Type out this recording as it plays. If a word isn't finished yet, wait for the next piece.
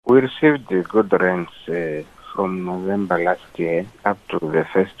We received the good rains from November last year up to the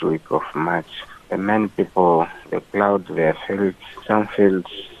first week of March. And many people, they plowed their fields. Some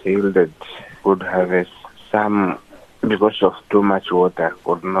fields yielded good harvest. Some, because of too much water,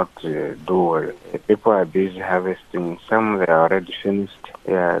 could not do well. The people are busy harvesting. Some, they are already finished.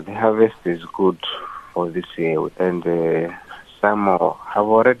 Yeah, the harvest is good for this year. And some have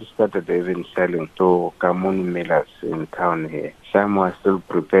already started even selling to Kamuni millers in town here. Some are still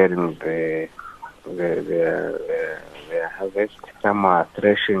preparing their harvest. Some are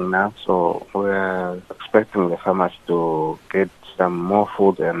threshing now. So we are expecting the farmers to get some more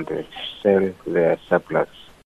food and sell their surplus.